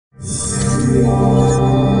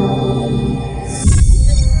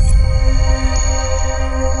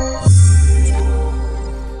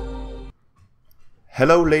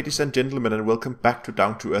Hello ladies and gentlemen, and welcome back to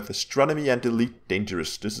Down to Earth Astronomy and Elite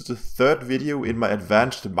Dangerous. This is the third video in my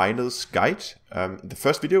Advanced Miner's Guide. In the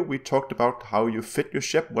first video we talked about how you fit your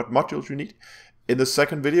ship, what modules you need. In the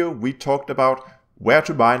second video we talked about where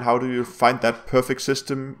to mine, how do you find that perfect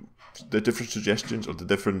system, the different suggestions or the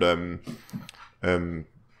different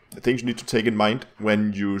things you need to take in mind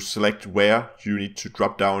when you select where you need to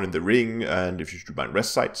drop down in the ring and if you should mine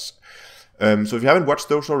rest sites. So if you haven't watched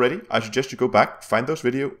those already, I suggest you go back, find those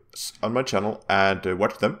videos on my channel and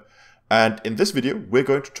watch them. And in this video, we're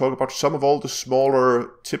going to talk about some of all the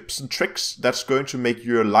smaller tips and tricks that's going to make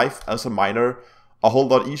your life as a miner a whole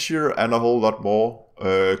lot easier and a whole lot more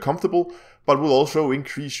comfortable, but will also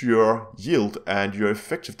increase your yield and your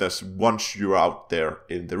effectiveness once you're out there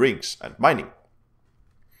in the rings and mining.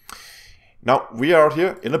 Now, we are out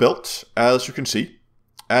here in a belt, as you can see.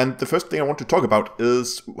 And the first thing I want to talk about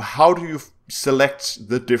is how do you select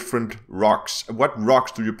the different rocks? What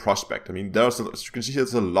rocks do you prospect? I mean, as you can see,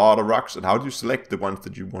 there's a lot of rocks, and how do you select the ones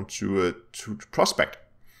that you want to prospect?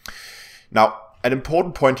 Now, an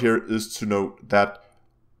important point here is to note that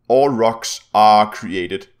all rocks are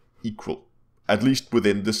created equal, at least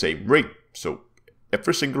within the same ring. So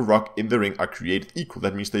every single rock in the ring are created equal.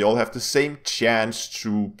 That means they all have the same chance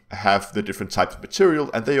to have the different types of material,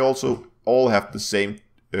 and they also all have the same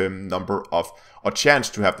number of, or chance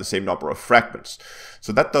to have the same number of fragments.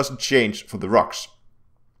 So that doesn't change for the rocks.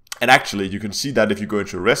 And actually you can see that if you go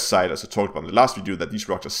into a rest site, as I talked about in the last video, that these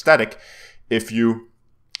rocks are static. If you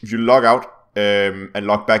log out and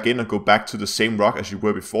log back in and go back to the same rock as you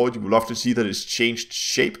were before, you will often see that it's changed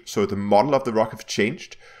shape. So the model of the rock has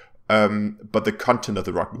changed, but the content of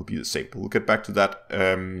the rock will be the same. We'll get back to that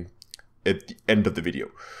at the end of the video.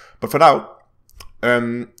 But for now,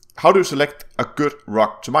 how do you select a good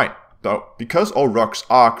rock to mine? Now, because all rocks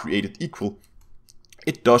are created equal,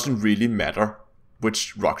 it doesn't really matter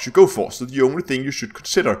which rocks you go for. So the only thing you should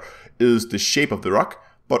consider is the shape of the rock,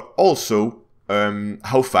 but also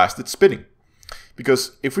how fast it's spinning.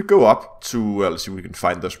 Because if we go up to, let's see if we can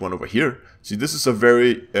find this one over here. See, this is a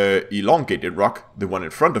very elongated rock, the one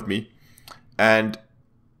in front of me. And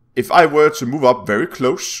if I were to move up very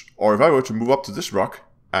close, or if I were to move up to this rock,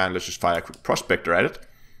 and let's just fire a quick prospector at it,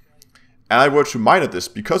 and I were to mine at this,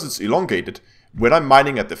 because it's elongated, when I'm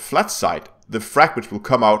mining at the flat side, the fragments will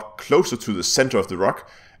come out closer to the center of the rock,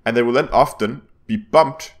 and they will then often be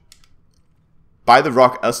bumped by the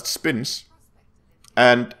rock as it spins,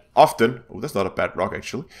 and often, oh, that's not a bad rock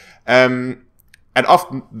actually, and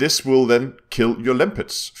often this will then kill your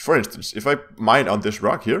limpets. For instance, if I mine on this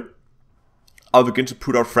rock here, I'll begin to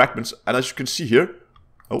put out fragments, and as you can see here,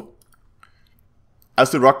 oh,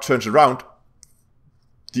 as the rock turns around,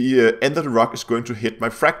 the end of the rock is going to hit my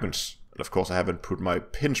fragments. And of course I haven't put my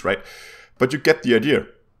pins right, but you get the idea.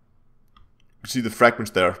 You see the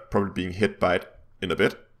fragments there probably being hit by it in a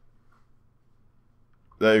bit.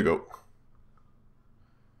 There you go.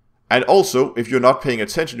 And also, if you're not paying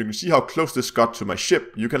attention, you can see how close this got to my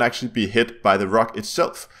ship. You can actually be hit by the rock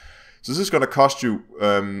itself. So this is going to cost you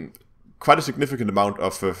quite a significant amount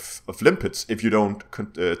of limpets if you don't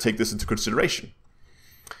take this into consideration.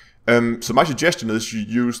 So my suggestion is you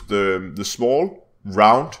use the small,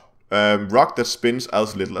 round rock that spins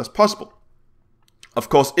as little as possible. Of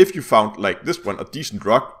course, if you found, like this one, a decent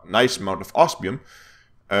rock, nice amount of osmium,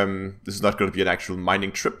 this is not going to be an actual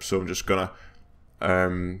mining trip, so I'm just going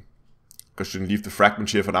to leave the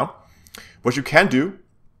fragments here for now. What you can do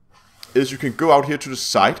is you can go out here to the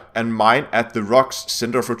side and mine at the rock's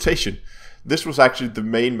center of rotation. This was actually the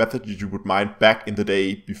main method you would mine back in the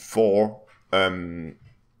day before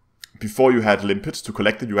you had limpets to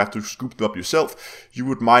collect it. You have to scoop them up yourself. You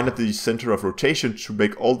would mine at the center of rotation to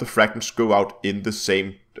make all the fragments go out in the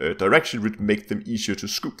same direction, which make them easier to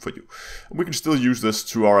scoop for you. And we can still use this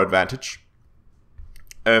to our advantage.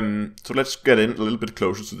 So let's get in a little bit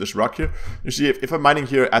closer to this rock here. You see, if I'm mining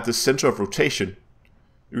here at the center of rotation,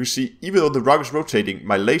 you can see even though the rock is rotating,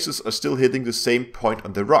 my lasers are still hitting the same point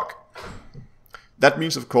on the rock. That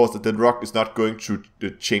means, of course, that the rock is not going to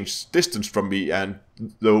change distance from me, and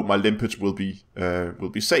though my limpets will be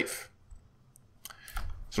safe.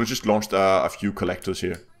 So we just launched a few collectors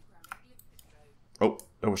here. Oh,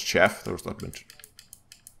 that was chaff. That was not meant.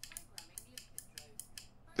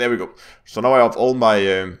 There we go. So now I have all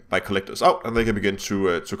my my collectors out, and they can begin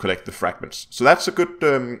to collect the fragments. So that's a good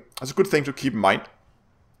thing to keep in mind.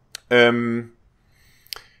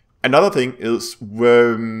 Another thing is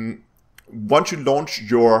once you launch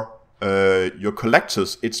your your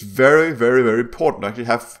collectors, it's very, very, very important. I actually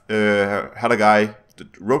have had a guy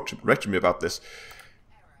that wrote to me about this.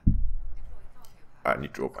 I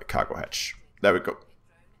need to open my cargo hatch. There we go.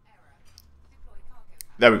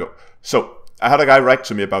 There we go. So I had a guy write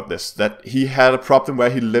to me about this, that he had a problem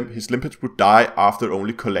where his limpets would die after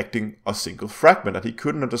only collecting a single fragment, and he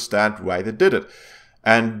couldn't understand why they did it.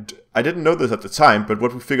 And I didn't know this at the time, but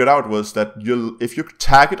what we figured out was that if you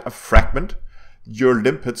target a fragment, your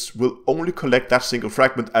limpets will only collect that single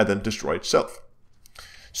fragment and then destroy itself.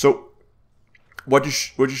 So what you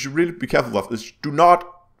should really be careful of is do not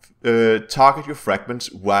target your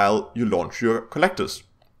fragments while you launch your collectors,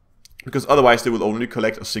 because otherwise they will only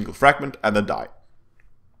collect a single fragment and then die.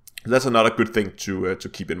 That's another good thing to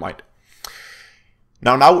keep in mind.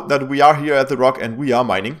 Now that we are here at the rock and we are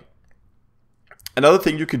mining, another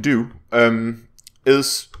thing you can do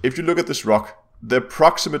is, if you look at this rock, the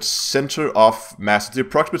approximate center of mass, the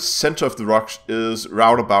approximate center of the rocks is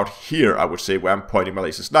round about here, I would say, where I'm pointing my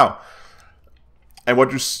lasers now. And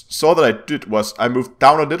what you saw that I did was I moved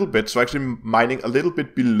down a little bit, so actually mining a little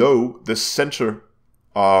bit below the center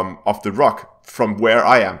of the rock from where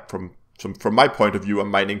I am. From my point of view, I'm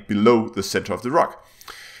mining below the center of the rock.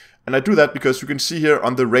 And I do that because you can see here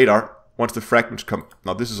on the radar, once the fragments come,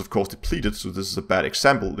 now this is of course depleted, so this is a bad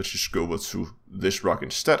example. Let's just go over to this rock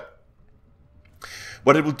instead.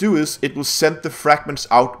 What it will do is it will send the fragments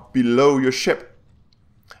out below your ship.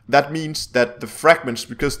 That means that the fragments,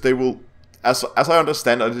 because they will, as I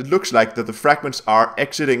understand it, it looks like that the fragments are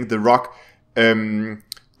exiting the rock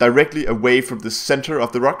directly away from the center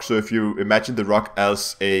of the rock. So if you imagine the rock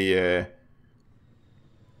as a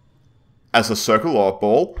circle or a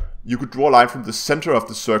ball, you could draw a line from the center of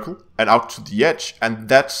the circle and out to the edge, and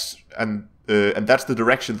that's the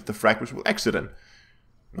direction that the fragments will exit in.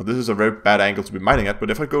 Now this is a very bad angle to be mining at, but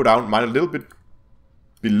if I go down, mine a little bit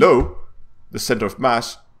below the center of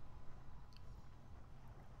mass,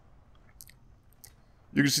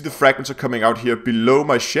 you can see the fragments are coming out here below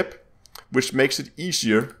my ship, which makes it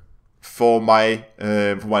easier for my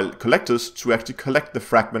collectors to actually collect the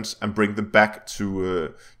fragments and bring them back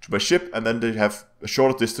to my ship, and then they have a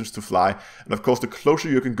shorter distance to fly. And of course, the closer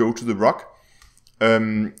you can go to the rock,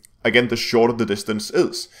 again, the shorter the distance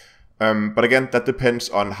is. But again, that depends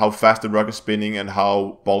on how fast the rock is spinning and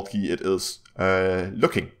how bulky it is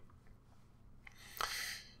looking.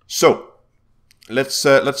 So let's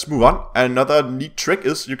move on. Another neat trick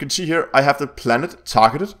is, you can see here I have the planet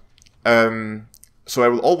targeted. So I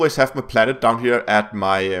will always have my planet down here at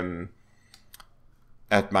my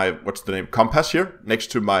what's the name, compass here next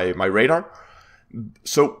to my radar.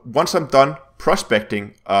 So once I'm done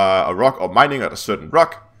prospecting a rock or mining at a certain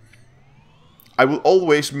rock, I will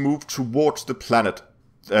always move towards the planet,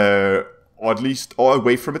 or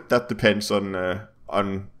away from it. That depends on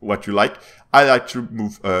what you like. I like to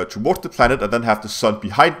move towards the planet and then have the sun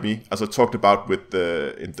behind me, as I talked about with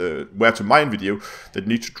in the where to mine video, that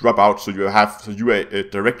need to drop out, so you are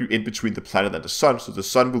directly in between the planet and the sun. So the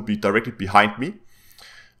sun will be directly behind me,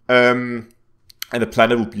 and the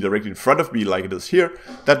planet will be directly in front of me, like it is here.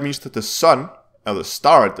 That means that the sun, or the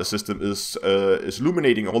star at the system, is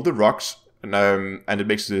illuminating all the rocks. And it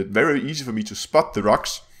makes it very easy for me to spot the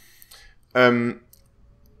rocks. And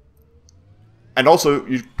also,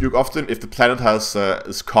 you often, if the planet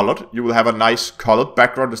is colored, you will have a nice colored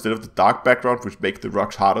background instead of the dark background, which makes the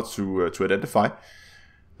rocks harder to identify.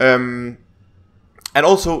 And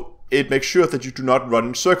also, it makes sure that you do not run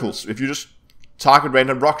in circles. If you just target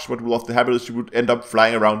random rocks, what will often happen is you would end up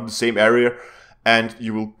flying around the same area, and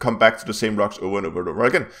you will come back to the same rocks over and over and over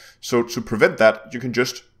again. So to prevent that, you can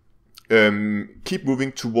just keep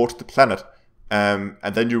moving towards the planet, and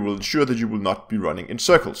then you will ensure that you will not be running in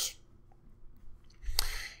circles.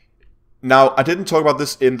 Now, I didn't talk about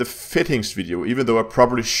this in the fittings video, even though I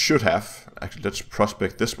probably should have. Actually, let's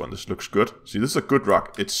prospect this one. This looks good. See, this is a good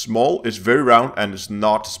rock. It's small, it's very round, and it's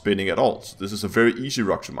not spinning at all. So this is a very easy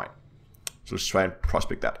rock to mine. So let's try and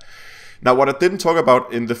prospect that. Now, what I didn't talk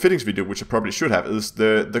about in the fittings video, which I probably should have, is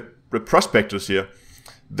the prospectors here.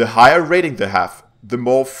 The higher rating they have, the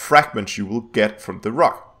more fragments you will get from the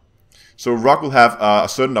rock. So a rock will have a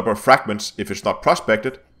certain number of fragments if it's not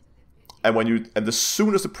prospected, and as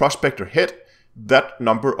soon as the prospector hit, that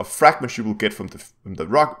number of fragments you will get from the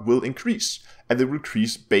rock will increase, and they will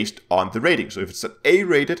increase based on the rating. So if it's an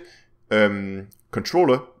A-rated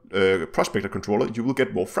controller, prospector controller, you will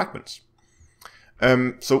get more fragments.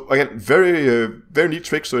 So again, very very neat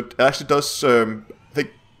trick. So it actually does, I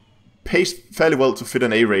think, pays fairly well to fit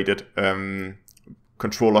an A-rated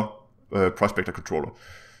controller, prospector controller.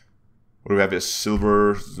 What do we have here?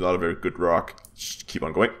 Silver, not a very good rock. Just keep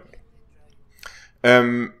on going.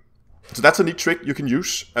 So that's a neat trick you can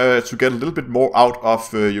use to get a little bit more out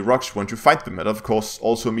of your rocks once you find them. And of course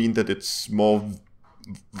also mean that it's more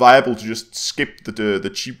viable to just skip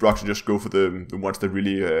the cheap rocks and just go for the ones that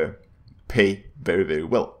really pay very, very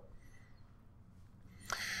well.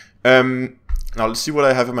 Now let's see what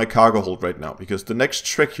I have in my cargo hold right now, because the next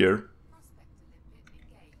trick here...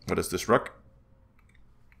 What is this rock?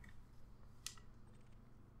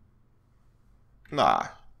 Nah,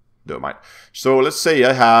 never mind. So let's say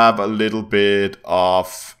I have a little bit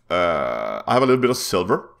of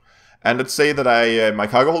silver, and let's say that my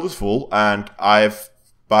cargo hold is full, and I've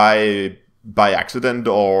by accident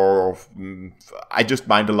or I just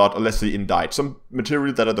mined a lot, or let's say indite some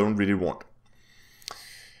material that I don't really want.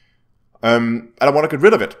 And I want to get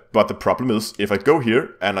rid of it, but the problem is if I go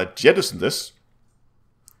here and I jettison this,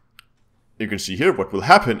 you can see here what will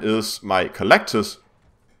happen is my collectors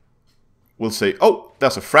will say, oh,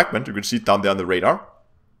 there's a fragment, you can see it down there on the radar,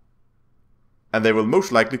 and they will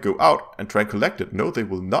most likely go out and try and collect it. No, they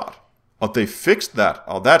will not. Or they fixed that.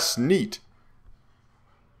 Oh, that's neat.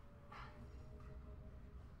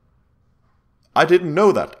 I didn't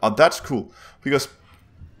know that. Oh, that's cool. Because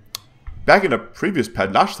back in a previous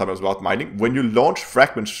pad last time I was about mining, when you launch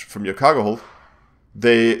fragments from your cargo hold,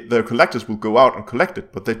 the collectors will go out and collect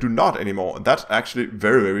it, but they do not anymore. And that's actually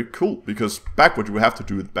very, very cool, because back what you would have to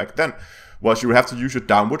do back then was you would have to use your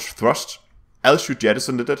downwards thrust as you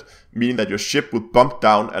jettisoned it, meaning that your ship would bump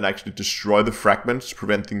down and actually destroy the fragments,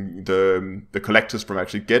 preventing the collectors from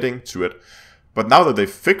actually getting to it. But now that they've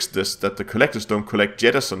fixed this, that the collectors don't collect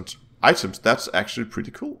jettisoned items, that's actually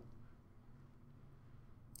pretty cool.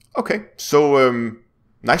 Okay, so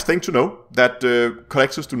nice thing to know that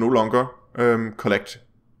collectors do no longer collect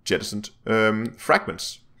jettisoned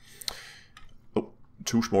fragments. Oh,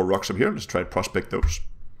 2 small rocks up here. Let's try and prospect those.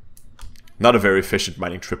 Not a very efficient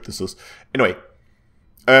mining trip this is. Anyway,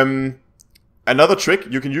 another trick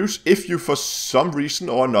you can use if you for some reason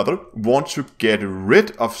or another want to get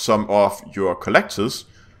rid of some of your collectors.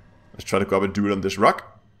 Let's try to go up and do it on this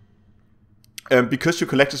rock. Because your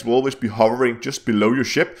collectors will always be hovering just below your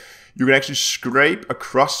ship, you can actually scrape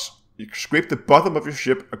the bottom of your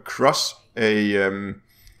ship across a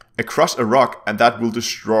rock, and that will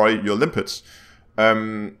destroy your limpets.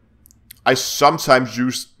 I sometimes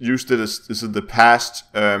used it as in the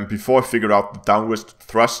past before I figured out the downward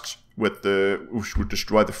thrust which would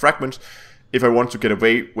destroy the fragments. If I want to get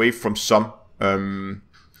away from some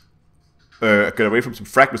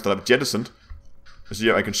fragments that I've jettisoned, see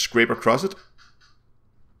how I can scrape across it.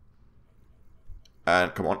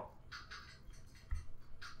 And come on.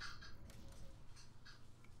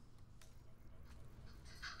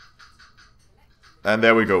 And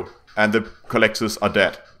there we go. And the collectors are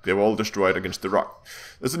dead. They were all destroyed against the rock.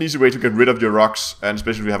 That's an easy way to get rid of your rocks, and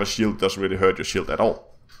especially if you have a shield, it doesn't really hurt your shield at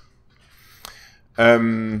all.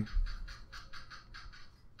 And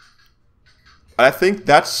I think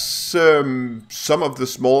that's some of the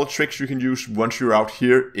smaller tricks you can use once you're out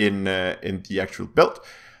here in the actual belt.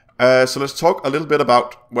 So let's talk a little bit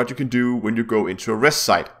about what you can do when you go into a rest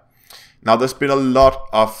site. Now, there's been a lot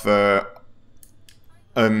of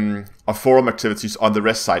forum activities on the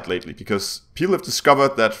rest site lately, because people have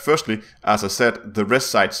discovered that, firstly, as I said, the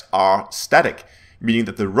rest sites are static, meaning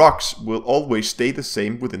that the rocks will always stay the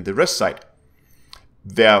same within the rest site.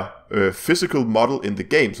 Their physical model in the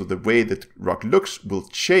game, so the way that rock looks, will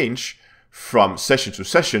change from session to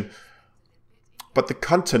session, but the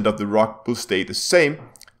content of the rock will stay the same,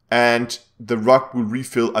 and the rock will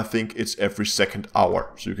refill, I think it's every second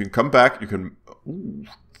hour. So you can come back, you can... Ooh,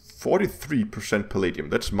 43% palladium,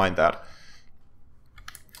 let's mine that.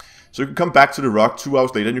 So you can come back to the rock 2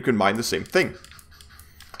 hours later and you can mine the same thing.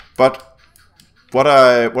 But what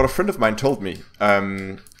a friend of mine told me,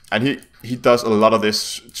 and he does a lot of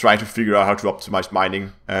this, trying to figure out how to optimize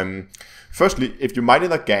mining. Firstly, if you mine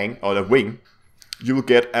in a gang or a wing, you will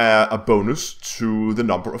get a bonus to the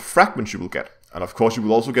number of fragments you will get. And of course you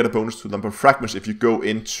will also get a bonus to the number of fragments if you go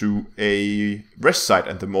into a rest site,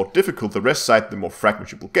 and the more difficult the rest site, the more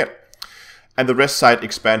fragments you will get. And the rest site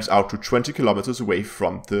expands out to 20 kilometers away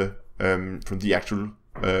from the actual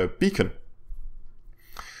beacon.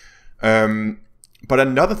 But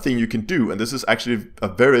another thing you can do, and this is actually a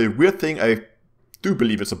very weird thing, I do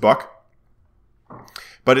believe it's a bug,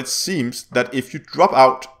 but it seems that if you drop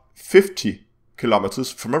out 50 kilometers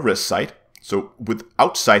from a rest site, so with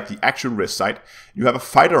outside the actual rest site, you have a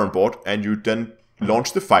fighter on board, and you then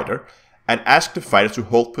launch the fighter and ask the fighter to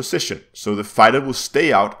hold position. So the fighter will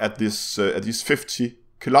stay out at these 50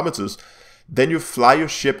 kilometers. Then you fly your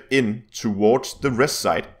ship in towards the rest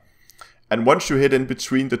site, and once you hit in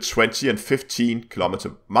between the 20 and 15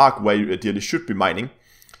 kilometer mark, where you ideally should be mining,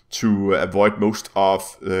 to avoid most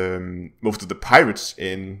of the pirates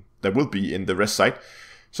that will be in the rest site.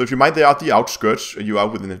 So if you mine there at the outskirts, you are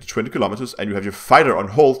within 20 kilometers, and you have your fighter on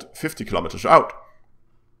hold 50 kilometers out,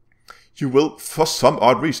 you will, for some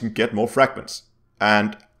odd reason, get more fragments.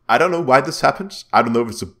 And I don't know why this happens. I don't know if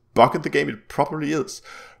it's a bug in the game. It probably is.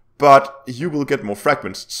 But you will get more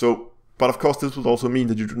fragments. But of course, this will also mean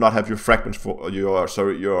that you do not have your fragments for your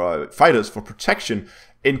fighters for protection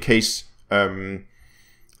in case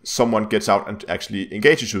someone gets out and actually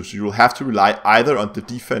engages you. So you will have to rely either on the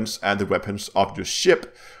defense and the weapons of your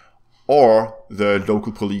ship, or the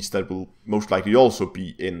local police that will most likely also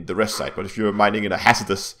be in the rest site. But if you're mining in a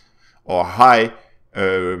hazardous or high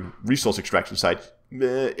resource extraction site,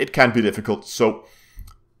 it can be difficult. So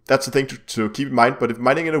that's the thing to keep in mind. But if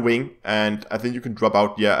mining in a wing, and I think you can drop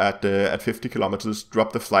out at 50 kilometers,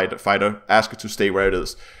 drop the fighter, ask it to stay where it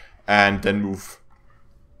is, and then move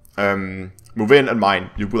in and mine,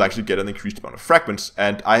 you will actually get an increased amount of fragments.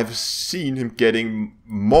 And I have seen him getting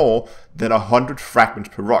more than 100 fragments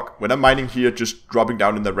per rock. When I'm mining here, just dropping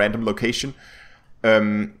down in the random location,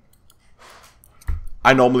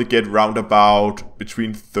 I normally get round about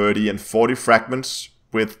between 30 and 40 fragments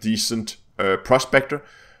with decent prospector.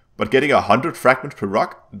 But getting 100 fragments per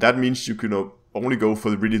rock, that means you can only go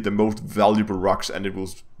for really the most valuable rocks, and it will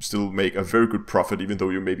still make a very good profit, even though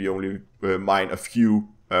you maybe only mine a few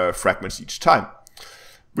fragments each time.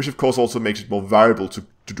 Which of course also makes it more viable to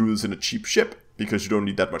do this in a cheap ship, because you don't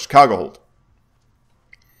need that much cargo hold.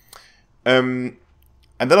 And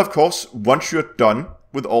then of course, once you're done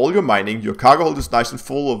with all your mining, your cargo hold is nice and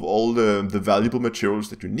full of all the valuable materials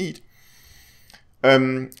that you need.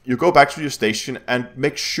 You go back to your station and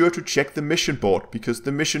make sure to check the mission board, because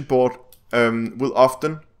the mission board will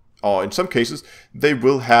often, or in some cases, they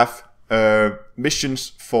will have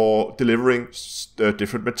missions for delivering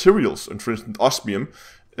different materials. And for instance, osmium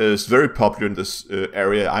is very popular in this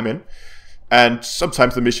area I'm in. And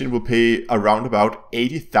sometimes the mission will pay around about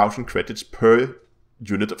 80,000 credits per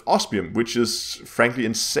unit of osmium, which is frankly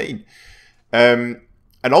insane.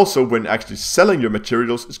 And also, when actually selling your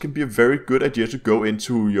materials, it can be a very good idea to go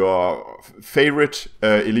into your favorite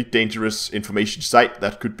Elite Dangerous information site.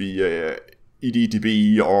 That could be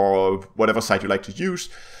EDDB or whatever site you like to use.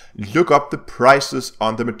 Look up the prices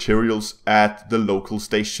on the materials at the local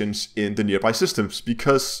stations in the nearby systems,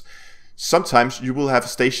 because sometimes you will have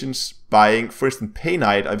stations buying, for instance,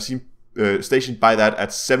 Painite. I've seen stations buy that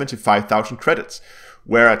at 75,000 credits.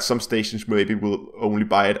 Where at some stations maybe will only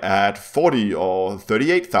buy it at 40 or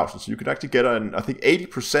 38,000. So you could actually get an, I think,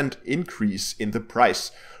 80% increase in the price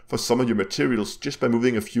for some of your materials just by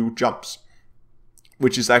moving a few jumps,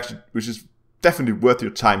 which is definitely worth your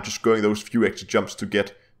time, just going those few extra jumps to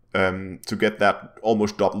get that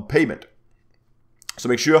almost double payment. So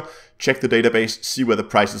make sure, check the database, see where the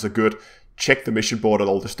prices are good, check the mission board at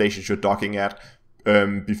all the stations you're docking at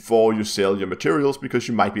before you sell your materials, because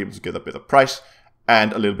you might be able to get a better price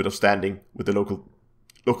and a little bit of standing with the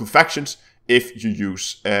local factions if you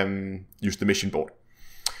use the mission board.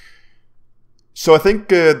 So I think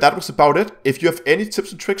that was about it. If you have any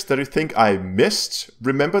tips and tricks that you think I missed,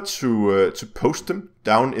 remember to post them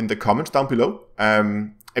down in the comments down below.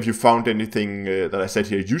 If you found anything that I said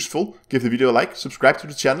here useful, give the video a like, subscribe to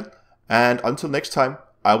the channel, and until next time,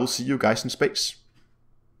 I will see you guys in space.